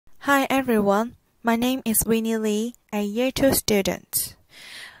Hi everyone, my name is Winnie Lee, a Year 2 student.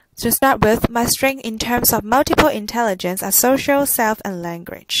 To start with, my strength in terms of multiple intelligence are social, self, and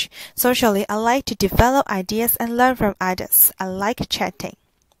language. Socially, I like to develop ideas and learn from others. I like chatting.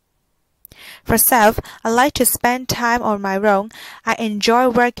 For self, I like to spend time on my own. I enjoy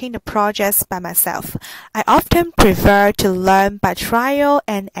working the projects by myself. I often prefer to learn by trial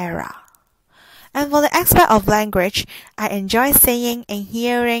and error. And for the aspect of language, I enjoy seeing and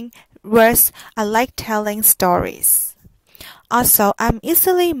hearing words. I like telling stories. Also, I'm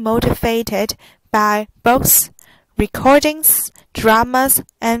easily motivated by books, recordings, dramas,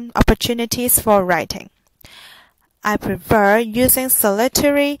 and opportunities for writing. I prefer using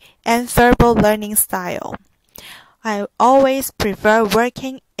solitary and verbal learning style. I always prefer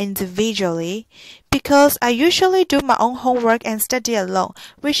working individually because I usually do my own homework and study alone,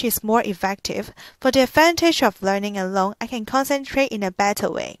 which is more effective. For the advantage of learning alone, I can concentrate in a better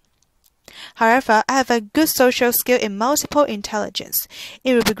way. However, I have a good social skill in multiple intelligence.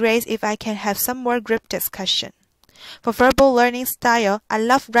 It would be great if I can have some more group discussion. For verbal learning style, I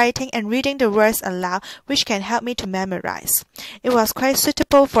love writing and reading the words aloud, which can help me to memorize. It was quite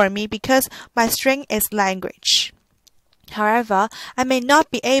suitable for me because my strength is language. However, I may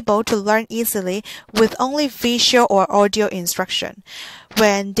not be able to learn easily with only visual or audio instruction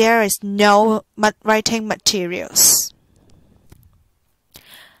when there is no writing materials.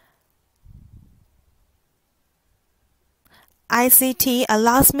 ICT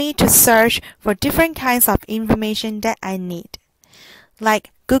allows me to search for different kinds of information that I need,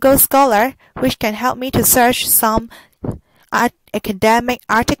 like Google Scholar, which can help me to search some academic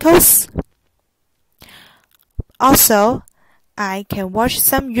articles. Also, I can watch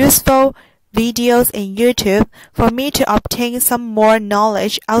some useful videos in YouTube for me to obtain some more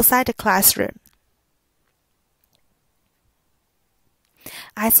knowledge outside the classroom.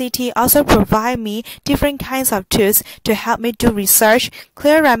 ICT also provide me different kinds of tools to help me do research,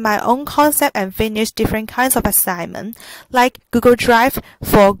 clear up my own concept, and finish different kinds of assignment, like Google Drive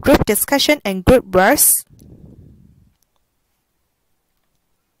for group discussion and group works.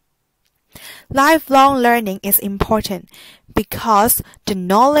 Lifelong learning is important because the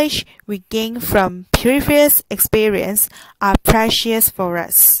knowledge we gain from previous experience are precious for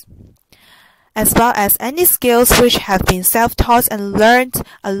us, as well as any skills which have been self-taught and learned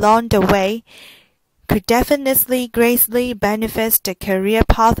along the way could definitely greatly benefit the career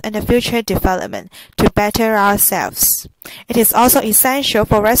path and the future development to better ourselves. It is also essential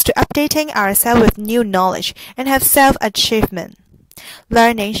for us to updating ourselves with new knowledge and have self-achievement.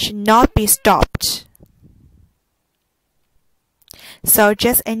 Learning should not be stopped. So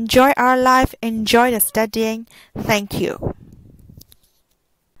just enjoy our life, enjoy the studying. Thank you.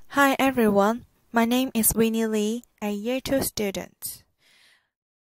 Hi everyone, my name is Winnie Lee, a Year 2 student.